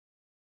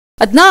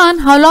Adnan,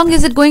 how long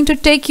is it going to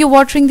take you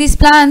watering these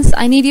plants?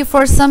 I need you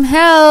for some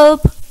help.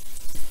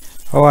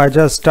 Oh, I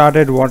just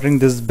started watering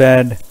this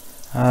bed.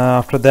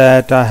 After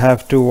that I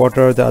have to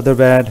water the other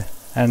bed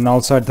and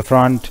also at the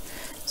front.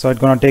 So it's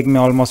gonna take me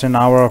almost an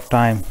hour of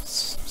time.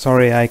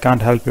 Sorry, I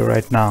can't help you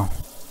right now.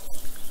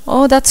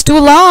 Oh, that's too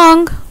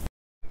long.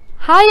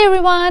 Hi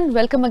everyone,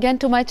 welcome again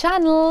to my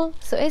channel.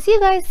 So as you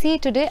guys see,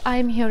 today I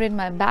am here in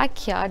my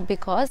backyard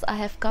because I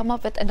have come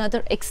up with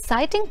another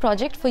exciting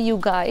project for you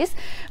guys,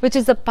 which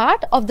is a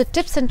part of the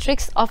tips and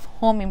tricks of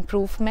home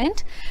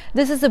improvement.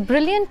 This is a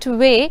brilliant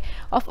way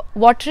of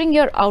watering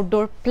your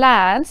outdoor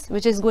plants,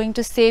 which is going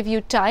to save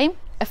you time,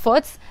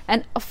 efforts,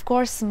 and of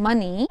course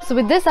money. So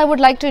with this, I would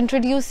like to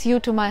introduce you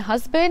to my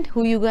husband,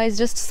 who you guys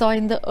just saw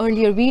in the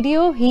earlier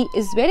video. He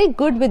is very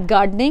good with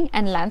gardening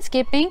and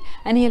landscaping,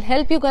 and he'll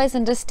help you guys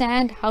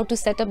understand how to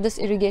set up this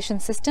irrigation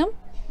system.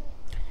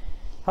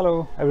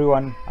 Hello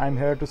everyone, I'm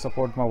here to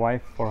support my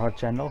wife for her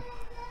channel.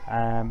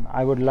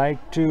 I would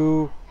like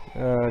to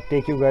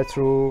take you guys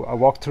through a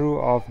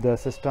walkthrough of the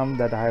system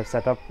that I have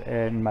set up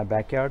in my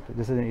backyard.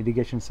 This is an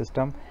irrigation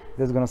system.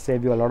 This is going to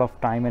save you a lot of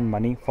time and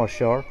money for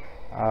sure.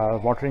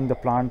 Watering the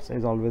plants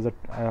is always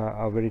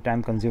a very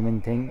time consuming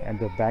thing at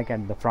the back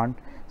and the front.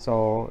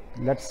 So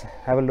let's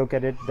have a look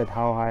at it, that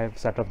how I have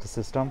set up the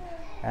system,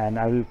 and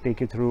I will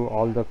take you through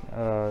all the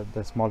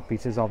small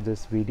pieces of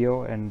this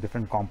video and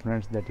different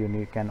components that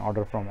you can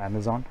order from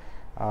Amazon.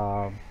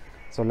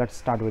 So let's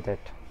start with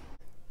it.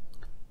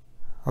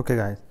 Okay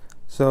guys,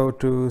 so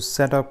to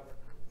set up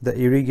the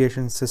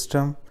irrigation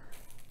system,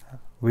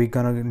 we're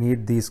gonna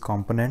need these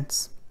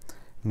components.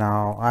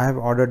 Now I have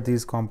ordered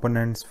these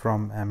components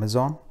from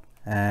Amazon,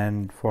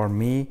 and for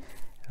me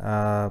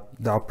the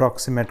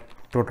approximate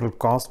total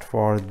cost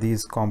for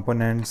these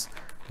components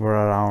were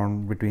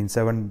around between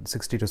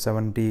 60 to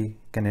 70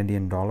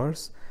 Canadian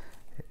dollars.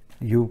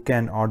 You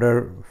can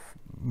order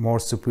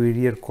more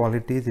superior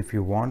qualities if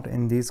you want.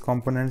 In these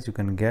components you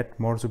can get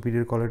more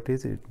superior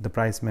qualities. The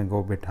price may go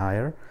a bit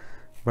higher,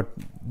 but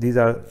these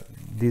are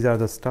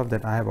the stuff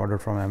that I have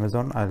ordered from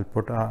Amazon. I'll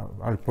put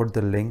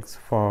the links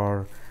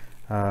for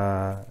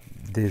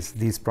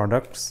these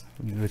products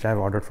which I've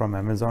ordered from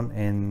Amazon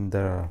in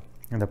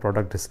the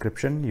product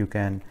description. You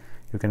can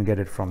get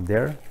it from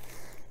there.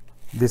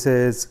 This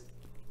is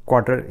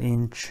 1/4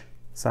 inch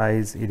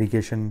size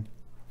irrigation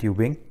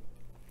tubing.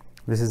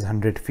 This is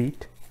 100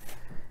 feet.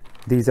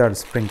 These are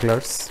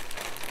sprinklers.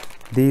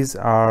 These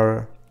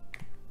are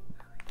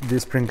the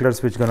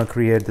sprinklers which gonna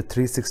create the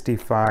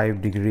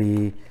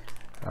 365-degree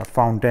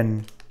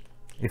fountain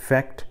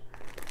effect,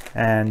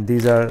 and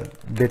these are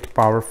a bit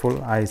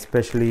powerful. I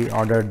especially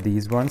ordered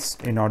these ones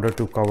in order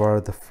to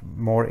cover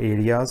more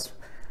areas,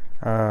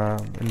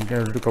 in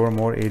order to cover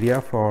more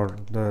area for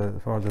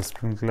the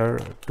sprinkler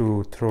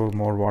to throw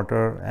more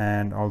water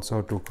and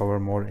also to cover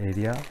more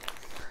area.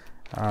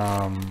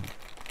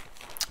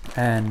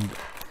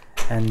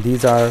 And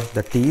these are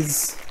the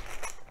T's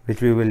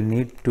which we will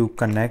need to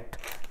connect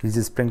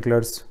these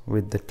sprinklers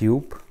with the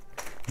tube.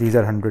 These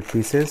are 100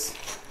 pieces.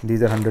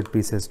 These are 100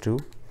 pieces too.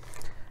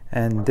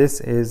 And this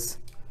is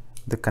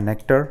the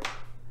connector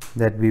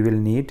that we will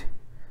need.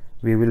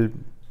 We will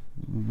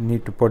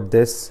need to put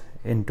this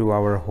into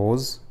our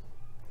hose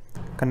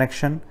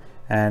connection,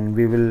 and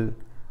we will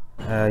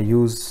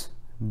use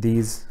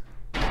these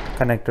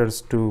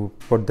connectors to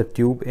put the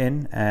tube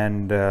in,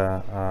 and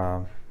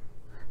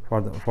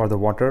for the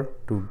water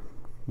to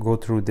go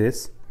through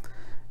this.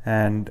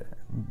 And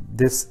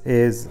this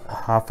is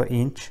 1/2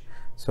 inch.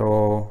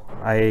 So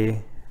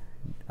I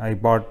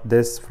bought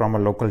this from a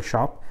local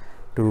shop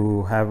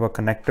to have a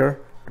connector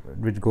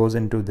which goes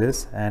into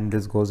this, and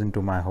this goes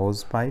into my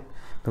hose pipe,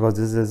 because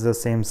this is the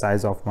same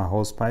size of my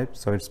hose pipe,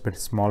 so it's a bit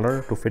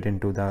smaller to fit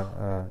into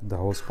the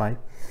hose pipe.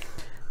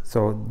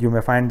 So you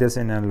may find this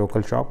in a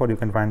local shop, or you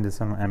can find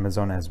this on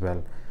Amazon as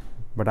well,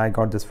 but I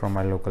got this from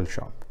my local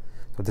shop.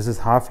 So this is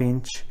 1/2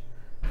 inch.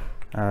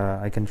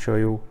 I can show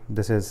you.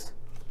 This is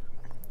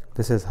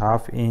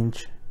 1/2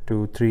 inch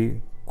to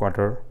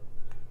 3/4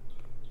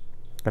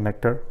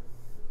 connector.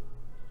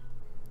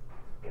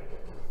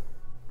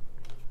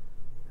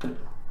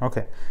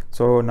 Okay,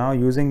 so now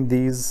using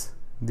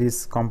these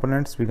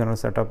components, we're going to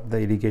set up the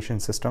irrigation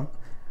system.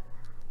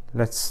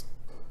 Let's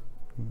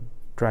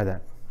try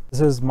that.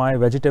 This is my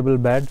vegetable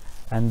bed,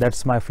 and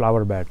that's my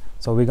flower bed.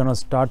 So we're going to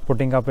start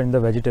putting up in the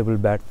vegetable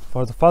bed.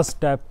 For the first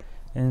step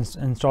in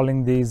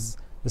installing these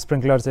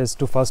sprinklers is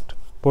to first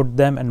put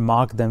them and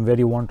mark them where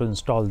you want to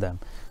install them.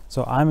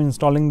 So I'm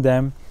installing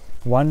them,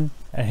 one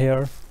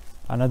here,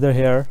 another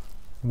here,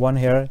 one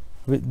here.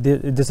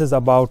 This is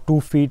about 2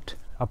 feet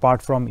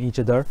apart from each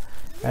other,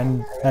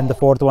 and the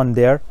fourth one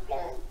there.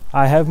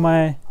 I have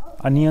my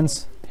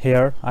onions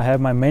here, I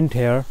have my mint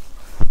here,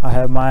 I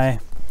have my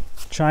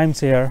chimes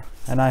here,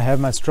 and I have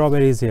my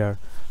strawberries here.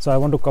 So I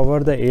want to cover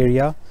the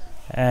area,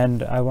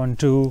 and I want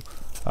to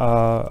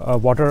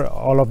water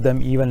all of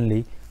them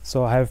evenly.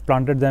 So I have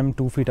planted them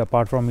 2 feet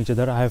apart from each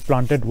other. I have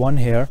planted one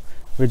here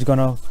which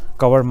gonna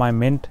cover my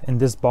mint in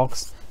this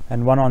box,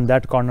 and one on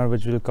that corner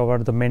which will cover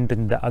the mint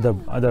in the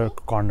other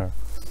corner.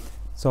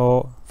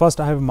 So first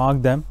I have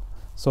marked them.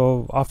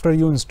 So after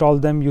you install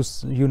them,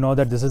 you know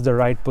that this is the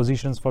right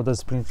positions for the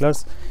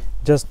sprinklers.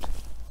 Just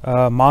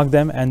mark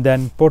them and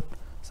then put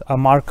a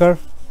marker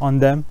on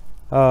them,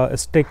 a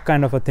stick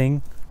kind of a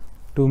thing,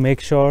 to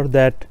make sure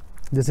that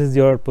this is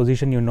your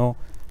position, you know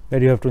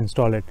where you have to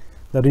install it.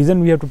 The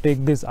reason we have to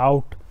take this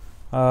out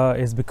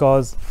is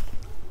because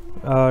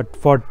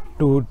for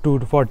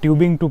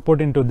tubing to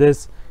put into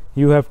this,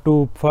 you have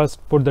to first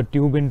put the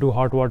tube into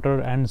hot water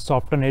and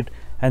soften it,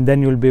 and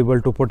then you will be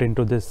able to put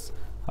into this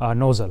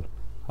nozzle.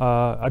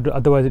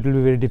 Otherwise it will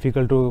be very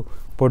difficult to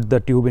put the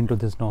tube into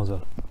this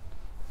nozzle.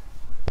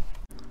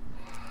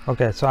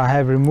 Okay, so I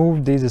have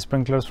removed these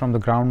sprinklers from the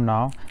ground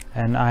now,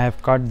 and I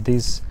have cut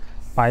these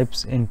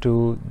pipes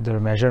into the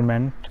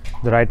measurement,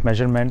 the right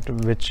measurement,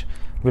 which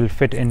will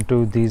fit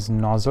into these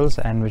nozzles,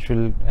 and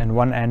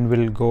one end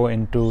will go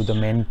into the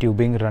main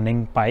tubing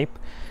running pipe,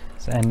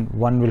 and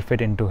one will fit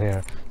into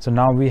here. So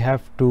now we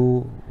have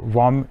to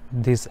warm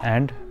this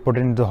end, put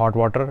it into hot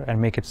water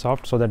and make it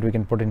soft so that we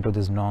can put into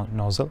this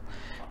nozzle.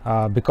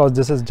 Because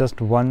this is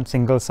just one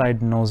single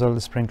side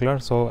nozzle sprinkler,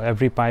 so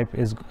every pipe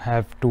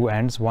have two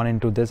ends, one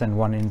into this and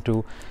one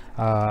into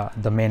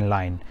the main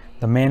line.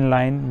 The main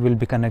line will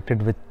be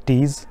connected with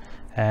T's,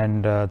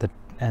 and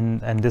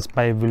this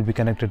pipe will be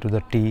connected to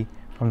the T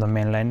from the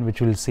main line, which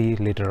we'll see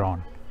later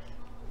on.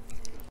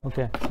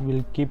 Okay,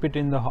 we'll keep it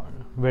in the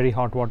very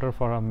hot water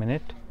for a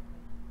minute,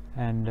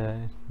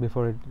 and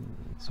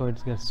so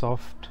it gets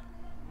soft.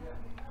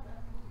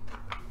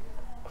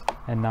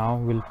 And now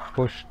we'll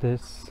push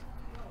this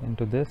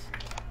into this,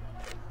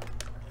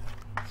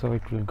 so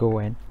it will go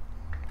in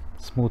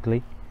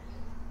smoothly.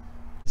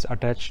 It's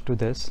attached to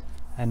this,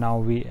 and now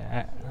we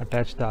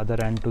attach the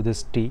other end to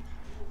this T.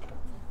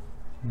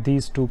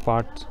 These two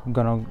parts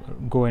gonna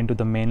go into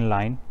the main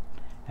line,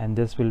 and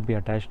this will be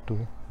attached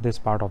to this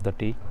part of the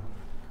T.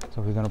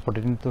 So we're gonna put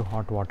it into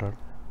hot water.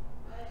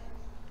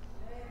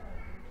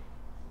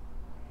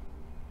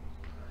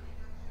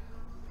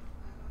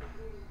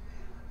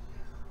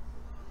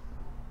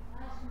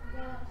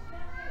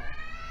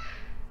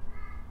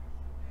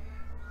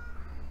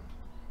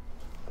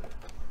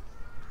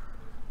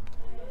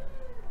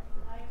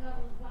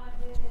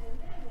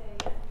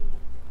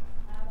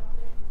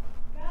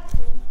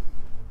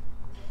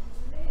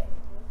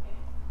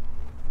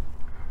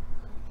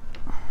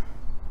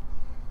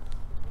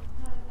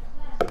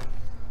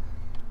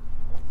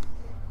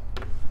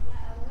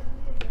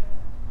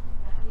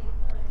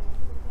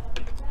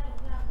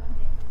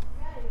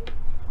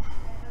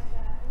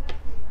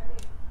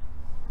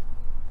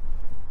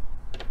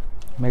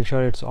 Make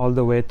sure it's all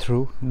the way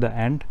through the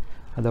end,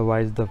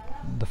 otherwise the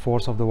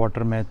force of the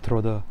water may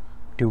throw the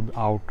tube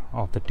out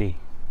of the T.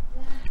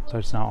 So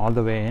it's now all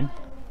the way in.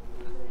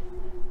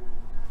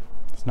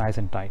 It's nice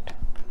and tight.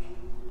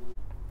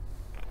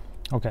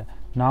 Okay,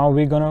 now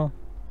we're gonna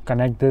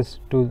connect this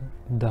to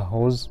the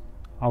hose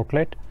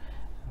outlet.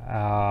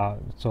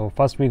 So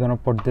first we're gonna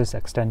put this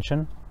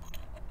extension.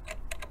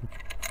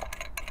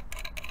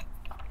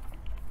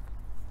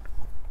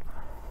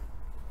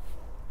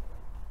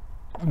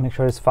 Make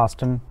sure it's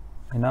fastened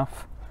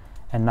enough,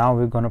 and now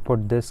we're going to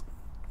put this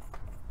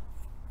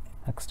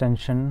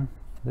extension,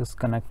 this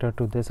connector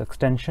to this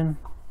extension.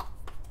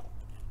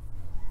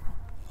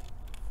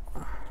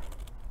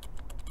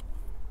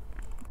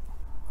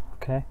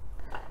 Okay,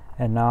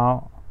 and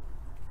now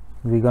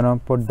we're going to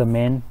put the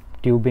main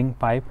tubing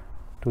pipe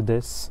to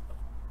this,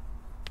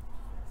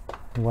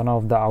 one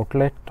of the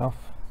outlet of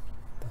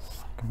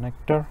this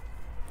connector.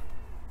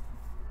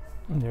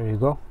 There you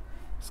go,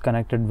 it's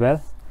connected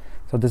well.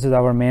 So this is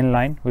our main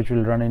line, which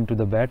will run into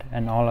the bed,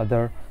 and all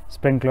other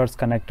sprinklers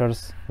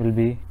connectors will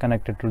be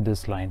connected to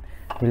this line.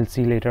 We'll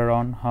see later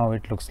on how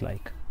it looks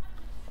like.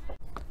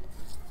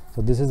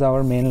 So this is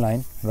our main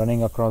line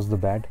running across the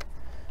bed,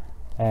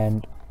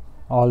 and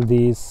all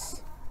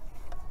these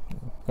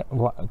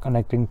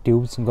connecting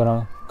tubes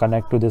gonna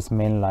connect to this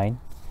main line.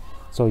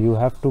 So you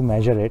have to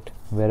measure it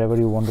wherever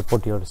you want to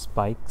put your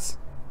spikes,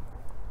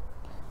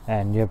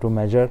 and you have to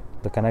measure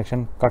the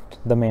connection, cut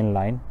the main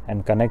line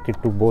and connect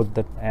it to both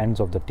the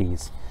ends of the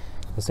T's.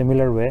 A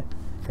similar way,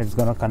 it's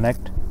gonna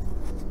connect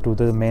to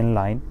the main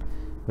line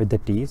with the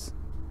T's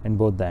in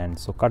both the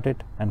ends. So cut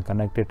it and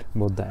connect it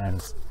both the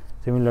ends.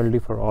 Similarly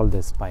for all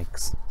the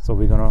spikes. So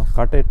we're gonna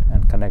cut it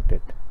and connect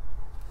it.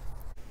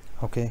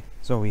 Okay,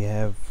 so we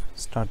have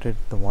started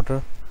the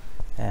water,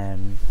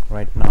 and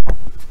right now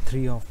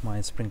 3 of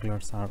my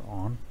sprinklers are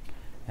on,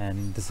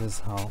 and this is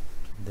how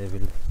they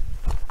will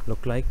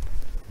look like.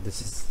 This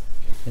is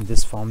in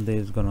this form. They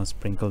is gonna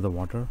sprinkle the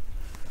water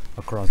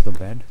across the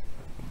bed.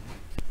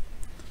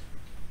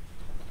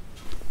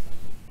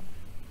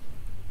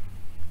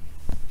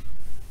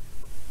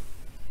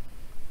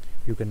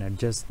 You can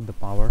adjust the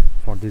power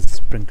for these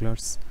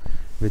sprinklers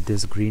with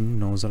this green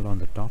nozzle on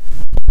the top,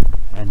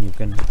 and you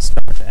can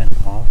start and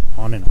off,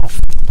 on and off.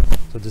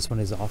 So this one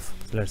is off.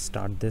 Let's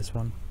start this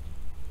one.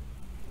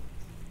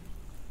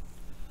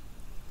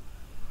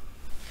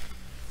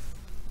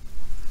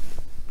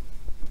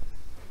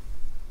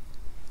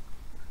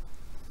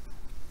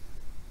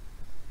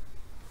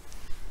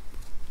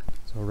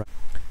 So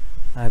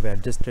I have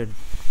adjusted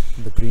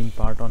the green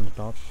part on the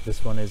top.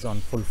 This one is on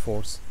full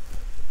force,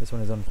 this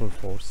one is on full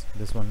force,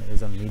 this one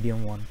is on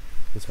medium one,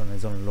 this one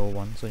is on low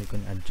one. So you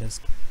can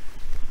adjust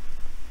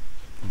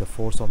the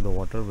force of the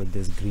water with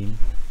this green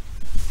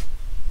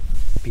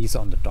piece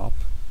on the top.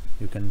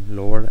 You can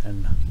lower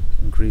and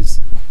increase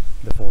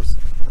the force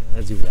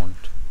as you want.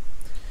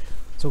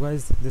 So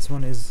guys, this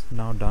one is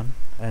now done,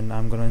 and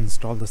I'm gonna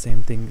install the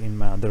same thing in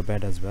my other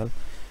bed as well,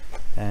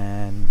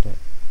 and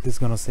this is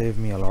gonna save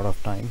me a lot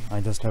of time.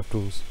 I just have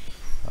to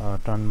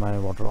turn my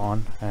water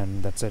on,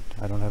 and that's it.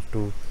 I don't have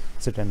to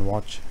sit and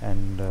watch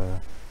and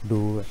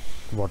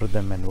water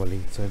them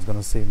manually. So it's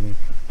gonna save me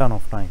a ton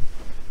of time.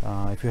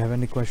 If you have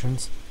any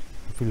questions,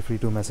 feel free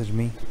to message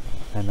me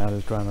and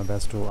I'll try my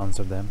best to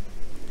answer them.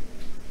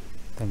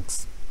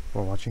 Thanks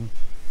for watching.